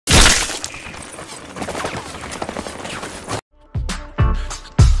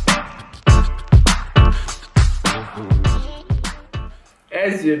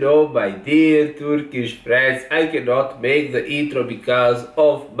As you know, my dear Turkish friends, I cannot make the intro because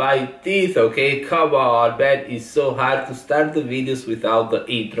of my teeth, okay? Come on, man, it's so hard to start the videos without the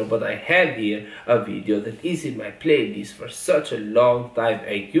intro, but I have here a video that is in my playlist for such a long time,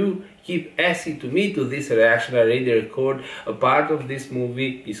 and you keep asking to me to this reaction. I already record a part of this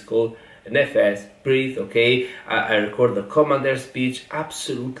movie. It's called Nefes, breathe, okay? I record the commander speech,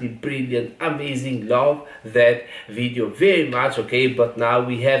 absolutely brilliant, amazing, love that video very much, okay? But now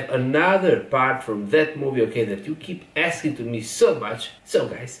we have another part from that movie, okay, that you keep asking to me so much. So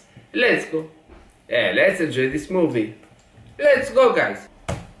guys, let's go. Yeah, let's enjoy this movie. Let's go, guys.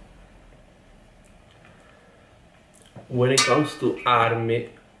 When it comes to army,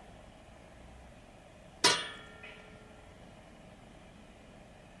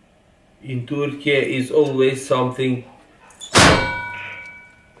 in Turkey is always something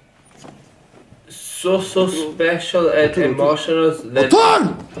so special and emotional that...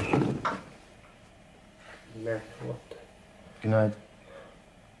 Vatan! What? Günaydın.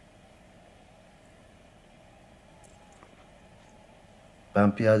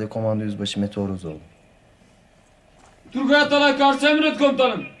 Ben piyade komando yüzbaşı Mete'nin oğlum. Turgay Atalay karşı emret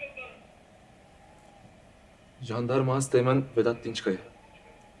komutanım. Jandarma Asteğmen Vedat Dinçkaya.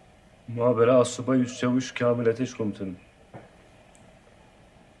 Muhabere Assubay Üst Çavuş Kamil Ateş Komutanım.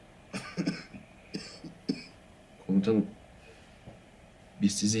 Komutanım,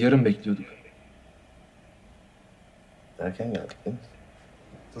 biz sizi yarın bekliyorduk. Erken geldik değil mi?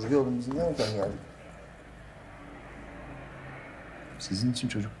 Turgay oğlum biz niye erken geldik? Sizin için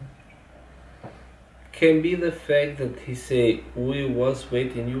çocuk. Can be the fact that he say we was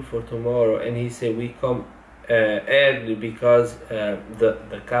waiting you for tomorrow, and he say we come early because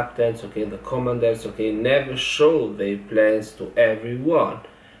the captains, okay, the commanders, okay, never show their plans to everyone,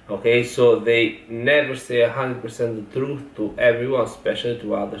 okay, so they never say 100% the truth to everyone, especially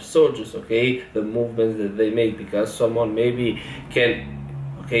to other soldiers, okay, the movements that they make, because someone maybe can,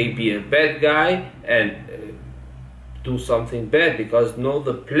 okay, be a bad guy and do something bad because know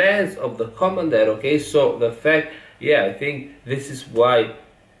the plans of the commander, okay, so the fact, yeah, I think this is why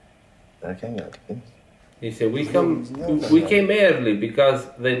Erken geldik değil mi? he said we came early because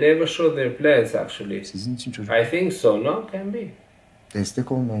they never show their plans actually. Sizin için çocuk. I think so, no? Can be.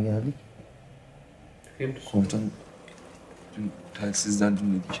 Destek olmaya geldik. Komutanım, dün telsizden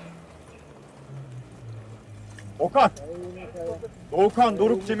dinledik. Okan! Doğukan,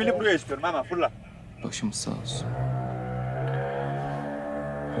 Doruk, Cemil'i buraya istiyorum. Hemen fırla. Başımız sağ olsun.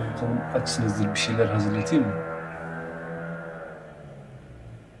 Komutanım açsınızdır, bir şeyler hazırlatayım mı?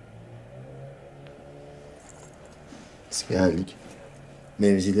 Biz geldik.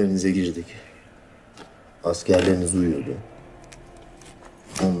 Mevzilerinize girdik. Askerleriniz uyuyordu.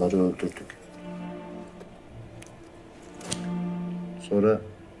 Onları öldürdük. Sonra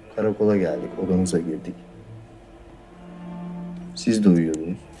karakola geldik. Odanıza girdik. Siz de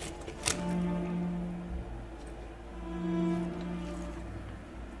uyuyordunuz.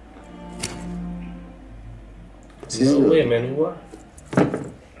 Siz No de way, man, what?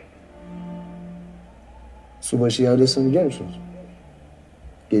 Subaşı yaylasını biliyor musunuz?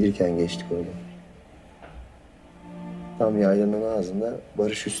 Gelirken geçtik orada. Tam yaylanın ağzında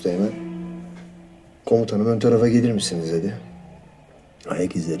Barış Üsteğmen, komutanım ön tarafa gelir misiniz dedi.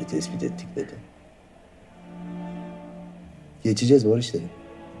 Ayak izleri tespit ettik dedi. Geçeceğiz Barış dedi.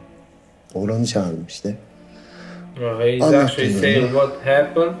 Orhan'ı çağırdım işte. He's actually saying what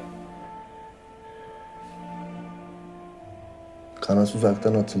happened. Kanat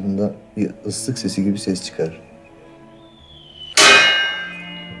uzaktan atıldığında bir ıslık sesi gibi ses çıkarır.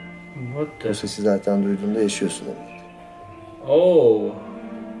 What O the? sesi zaten duyduğunda yaşıyorsun demek. Oh,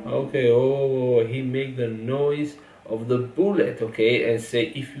 okay. Oh, he make the noise of the bullet, okay, and say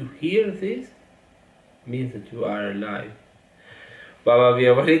if you hear this, means that you are alive. Baba,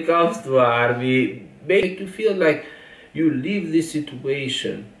 when it comes to army, make you feel like you leave this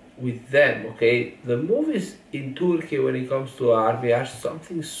situation with them, okay? The movies in Turkey when it comes to army are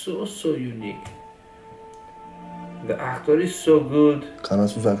something so unique. The actor is so good.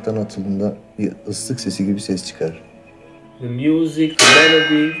 Kanat uzaktan atıldığında bir ıslık sesi gibi ses çıkarır. The music, the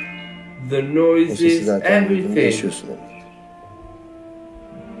melody, the O sesi noises, zaten duyduğunda everything. yaşıyorsun demek.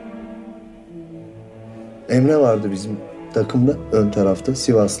 Emre vardı bizim takımda, ön tarafta,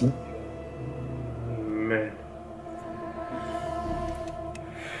 Sivaslı. Man.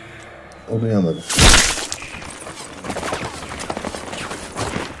 O duyamadı.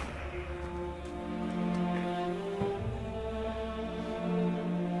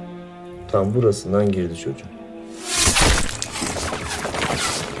 Tam burasından girdi çocuğum.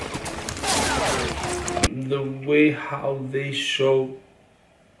 The way how they show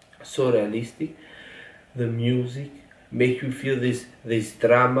so realistic. The music make you feel this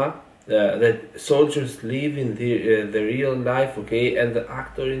drama that soldiers live in the real life, okay, and the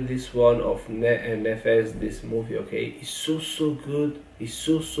actor in this one of Nefes, this movie, okay, is so good. It's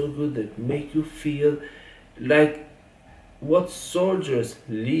so good that make you feel like what soldiers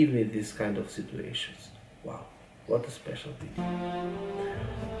live in these kind of situations. Wow, what a special video.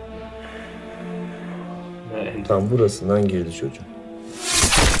 Man. Tam burasından girdi çocuğum.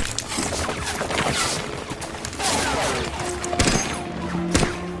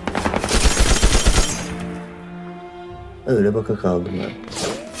 Öyle baka kaldım ben.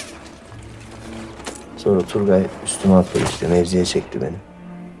 Sonra Turgay üstüme atladı işte, mevziye çekti beni.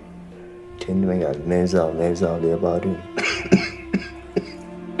 Kendime geldim, mevzi al diye bağırıyorum.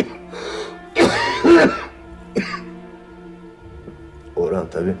 Orhan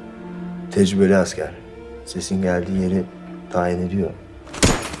tabii tecrübeli asker. Sesin geldiği yeri tayin ediyor.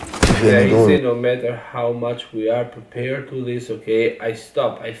 Grazie, no matter how much we are prepared to this, okay, I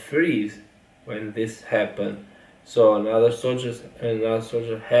stop, I freeze when this happened. So another soldier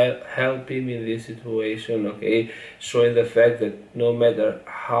help him in this situation, okay, showing the fact that no matter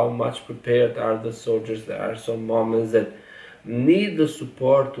how much prepared are the soldiers, there are some moments that need the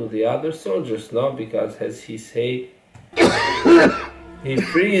support to the other soldiers, no, because as he say, he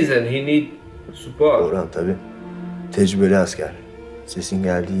freeze and he need support. Orhan tabii tecrübeli asker. Sesin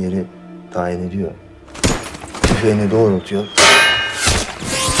geldiği yeri tayin ediyor. Tüfeğini doğrultuyor.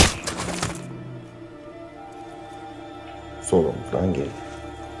 Sol omuzdan geldi.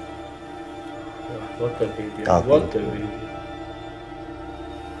 What a video, Kalk what a bakalım. video.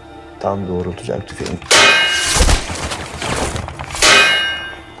 Tam doğrultacak tüfeğini.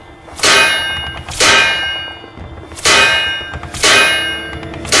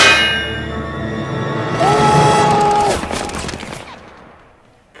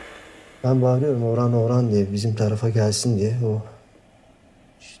 Ben bağırıyorum Orhan diye, bizim tarafa gelsin diye. O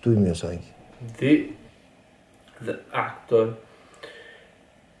hiç duymuyor sanki. The actor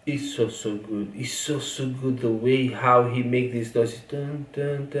is so good. It's so good the way how he make these noises, dun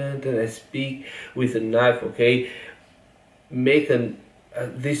dun dun dun, and speak with a knife, okay, make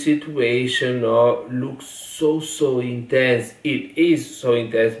this situation look so intense. It is so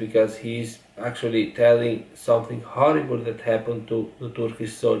intense because he's actually telling something horrible that happened to the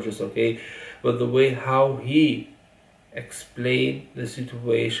Turkish soldiers, okay, but the way how he explained the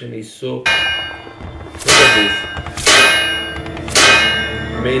situation is so. Look at this.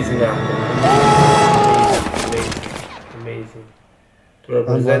 Amazing actor. Amazing. To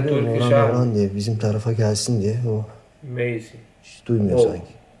represent Turkish army. Orhan diye, bizim tarafa gelsin diye. O Amazing. hiç duymuyor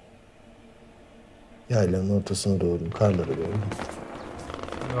sanki. Yaylanın ortasına doğru, karlara doğru.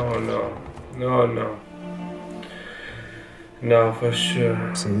 No, for sure.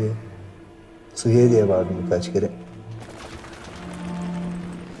 Sıgıya diye bağırdım birkaç kere.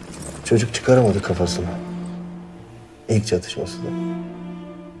 Çocuk çıkaramadı kafasını. İlk çatışmasında.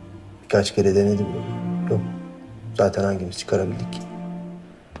 Birkaç kere denedim. Yok. Zaten hangimiz çıkarabildik ki?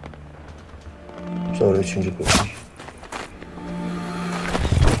 Sonra üçüncü kurşun.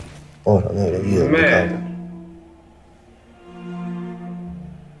 Orhan öyle yığıldı kaldı.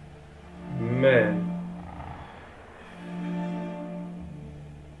 Man.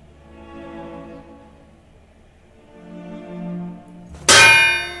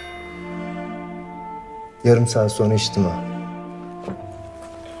 Yarım saat sonra içtima.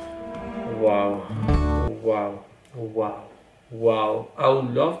 Wow. I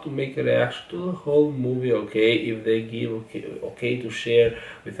would love to make a reaction to the whole movie, okay, if they give okay to share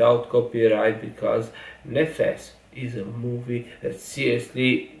without copyright, because Nefes is a movie that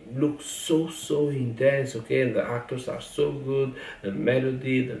seriously looks so intense, okay, and the actors are so good, the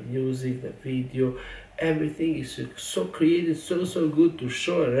melody, the music, the video, everything is so created, so good to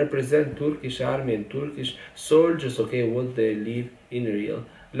show and represent Turkish army and Turkish soldiers, okay, what they live in real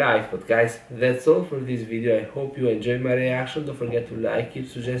life. But guys, that's all for this video. I hope you enjoyed my reaction. Don't forget to like it,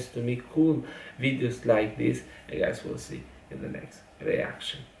 suggest to me cool videos like this, and guys, we'll see in the next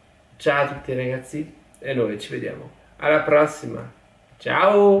reaction. Ciao a tutti ragazzi e noi ci vediamo alla prossima.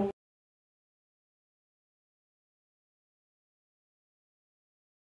 Ciao!